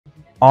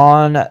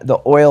On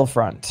the oil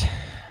front,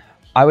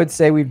 I would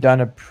say we've done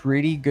a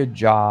pretty good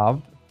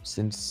job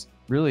since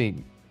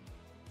really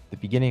the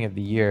beginning of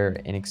the year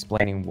in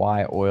explaining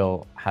why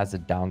oil has a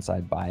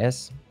downside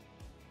bias.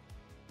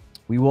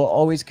 We will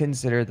always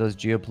consider those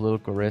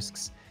geopolitical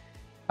risks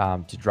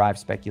to drive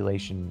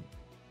speculation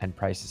and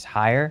prices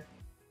higher.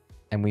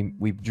 And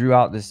we drew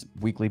out this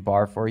weekly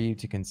bar for you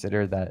to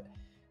consider that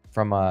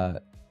from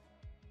a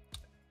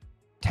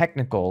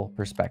technical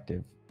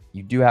perspective,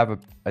 you do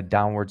have a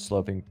downward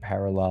sloping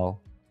parallel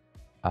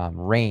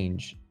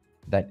range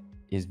that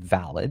is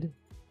valid.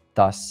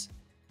 Thus,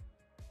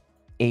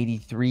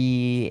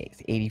 83,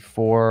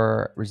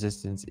 84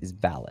 resistance is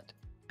valid.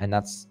 And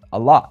that's a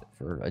lot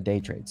for a day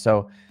trade.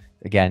 So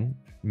again,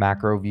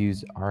 macro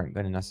views aren't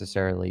going to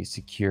necessarily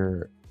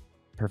secure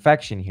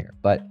perfection here,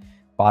 but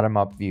bottom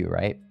up view,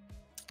 right?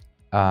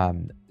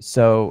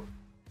 So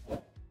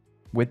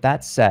with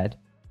that said,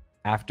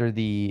 after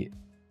the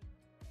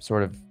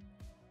sort of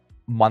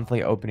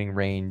monthly opening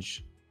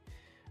range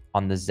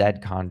on the Z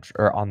contract,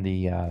 or on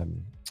the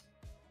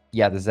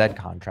the Z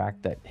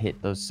contract that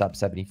hit those sub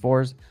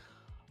 74s,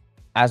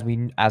 as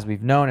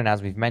we've known and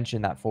as we've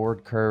mentioned, that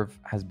forward curve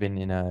has been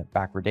in a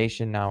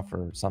backwardation now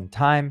for some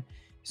time.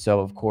 So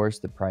of course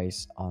the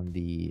price on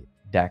the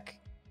deck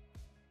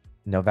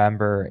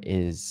October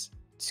is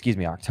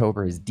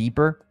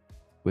deeper,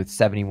 with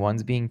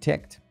 71s being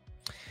ticked.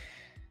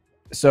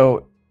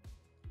 So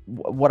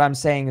what I'm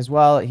saying as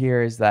well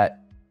here is that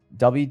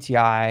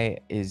WTI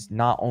is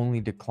not only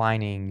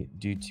declining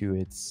due to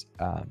its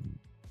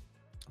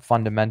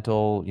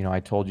fundamental, I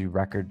told you,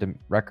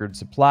 record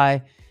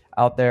supply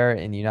out there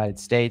in the United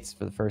States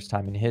for the first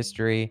time in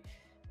history,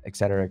 et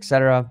cetera, et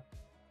cetera.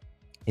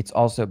 It's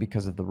also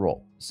because of the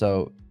roll.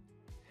 So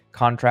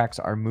contracts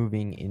are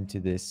moving into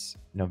this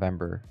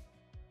November.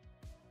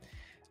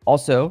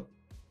 Also,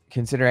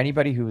 consider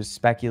anybody who is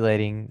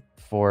speculating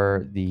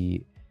for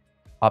the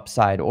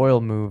upside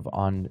oil move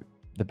on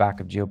the back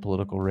of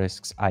geopolitical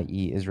risks,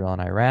 i.e. Israel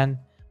and Iran.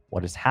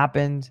 What has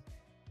happened?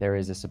 There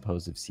is a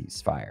supposed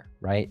ceasefire,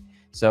 right?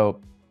 So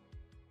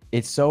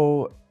it's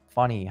so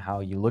funny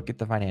how you look at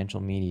the financial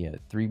media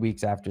 3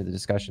 weeks after the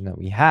discussion that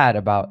we had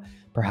about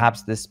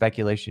perhaps this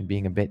speculation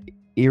being a bit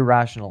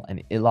irrational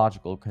and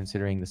illogical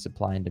considering the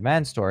supply and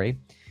demand story,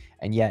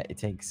 and yet it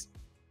takes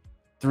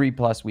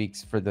 3+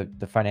 weeks for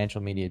the financial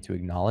media to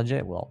acknowledge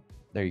it. Well,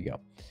 there you go.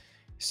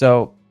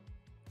 So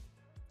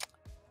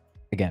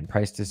again,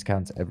 price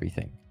discounts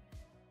everything.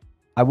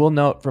 I will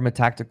note from a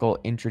tactical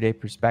intraday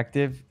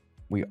perspective,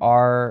 we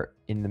are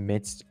in the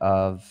midst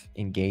of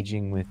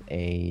engaging with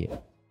a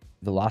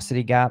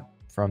velocity gap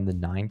from the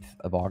 9th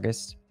of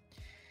August.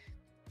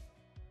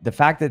 The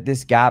fact that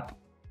this gap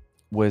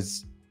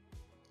was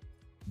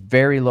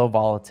very low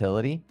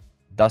volatility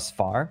thus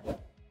far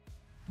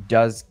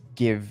does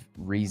give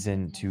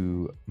reason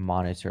to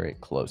monitor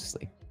it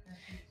closely,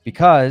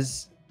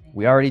 because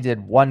we already did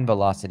one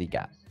velocity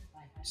gap.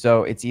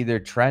 So it's either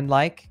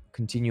trend-like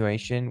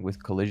continuation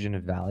with collision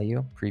of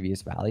value,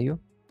 previous value,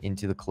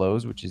 into the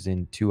close, which is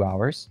in 2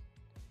 hours,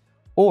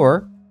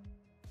 or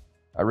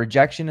a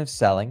rejection of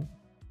selling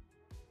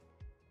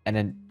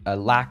and a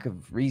lack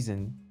of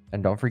reason.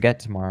 And don't forget,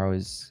 tomorrow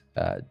is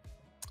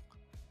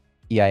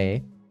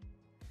EIA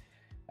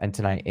and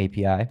tonight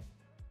API.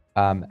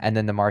 And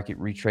then the market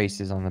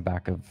retraces on the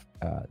back of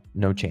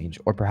no change,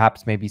 or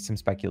perhaps maybe some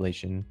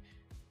speculation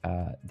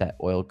that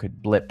oil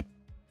could blip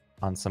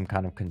on some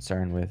kind of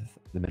concern with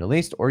the Middle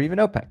East or even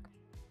OPEC.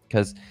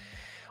 Because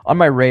on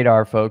my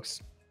radar,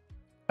 folks,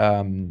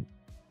 and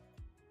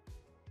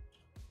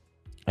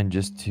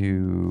just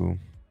to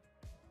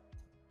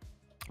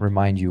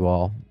remind you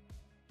all,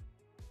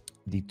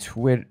 the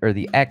Twitter or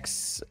the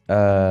X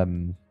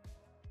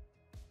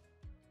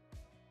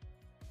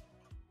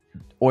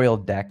oil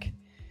deck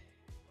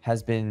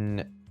has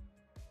been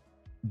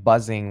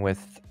buzzing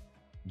with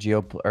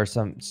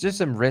some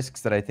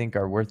risks that I think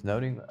are worth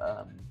noting.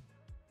 What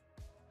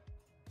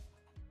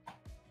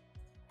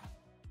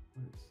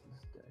is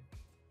this deck?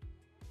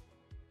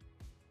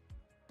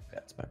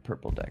 That's my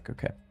purple deck.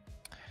 Okay.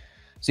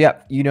 So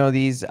yeah, you know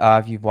these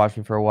if you've watched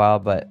me for a while,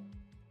 but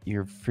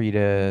you're free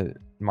to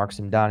mark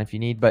some down if you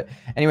need. But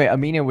anyway,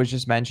 Amina was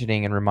just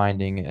mentioning and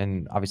reminding,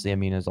 and obviously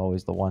Amina is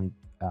always the one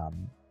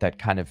that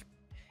kind of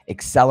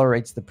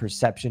accelerates the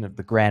perception of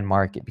the grand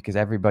market because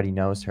everybody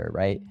knows her,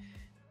 right?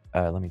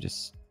 Let me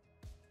just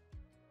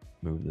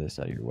move this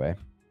out of your way.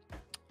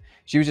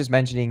 She was just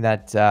mentioning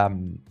that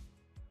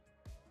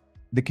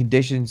the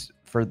conditions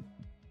for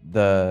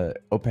the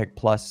OPEC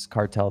Plus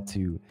cartel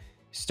to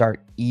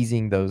start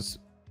easing those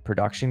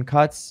production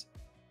cuts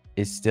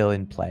is still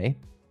in play.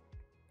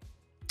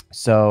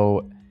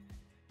 So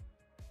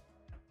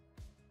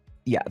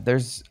yeah,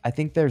 I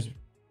think there's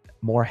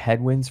more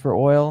headwinds for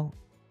oil,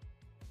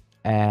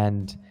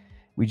 and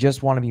we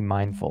just want to be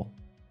mindful.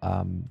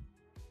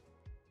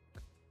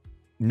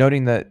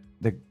 Noting that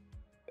the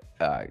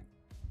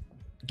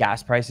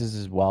gas prices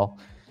as well.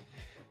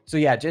 So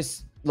yeah,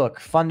 just look,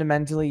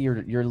 fundamentally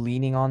you're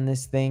leaning on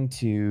this thing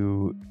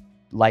to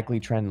likely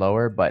trend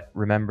lower, but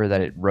remember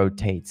that it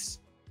rotates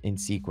in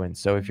sequence.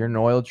 So if you're an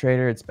oil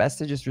trader, it's best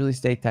to just really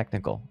stay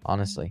technical,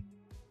 honestly.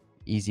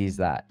 Easy as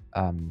that.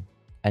 And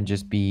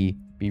just be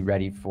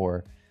ready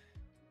for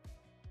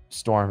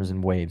storms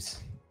and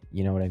waves.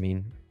 You know what I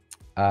mean?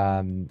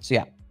 So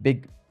yeah,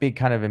 big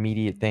kind of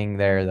immediate thing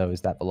there, though, is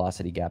that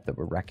velocity gap that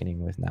we're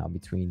reckoning with now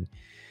between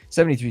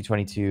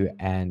 73.22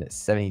 and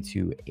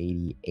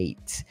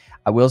 72.88.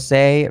 I will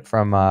say,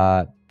 from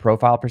a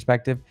profile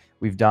perspective,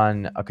 we've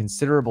done a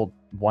considerable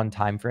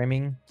one-time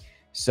framing,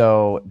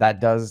 so that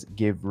does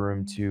give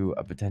room to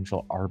a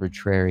potential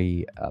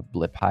arbitrary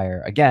blip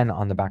higher, again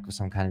on the back of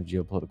some kind of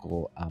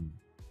geopolitical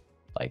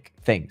like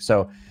thing.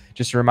 So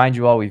just to remind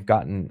you all, we've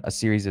gotten a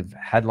series of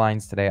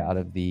headlines today out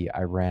of the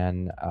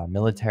Iran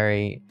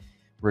military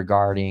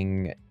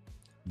regarding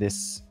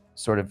this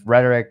sort of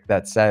rhetoric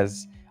that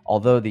says,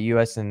 although the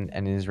US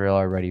and Israel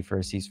are ready for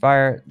a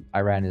ceasefire,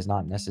 Iran is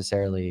not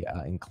necessarily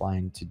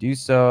inclined to do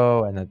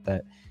so, and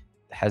that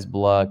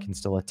Hezbollah can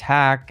still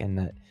attack, and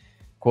that,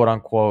 quote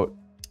unquote,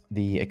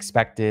 the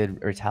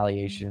expected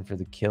retaliation for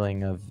the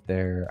killing of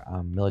their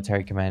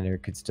military commander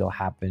could still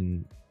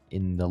happen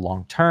in the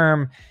long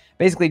term.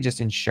 Basically just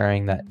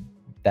ensuring that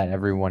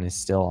everyone is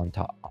still on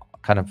top,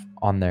 kind of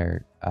on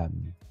their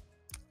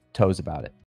toes about it.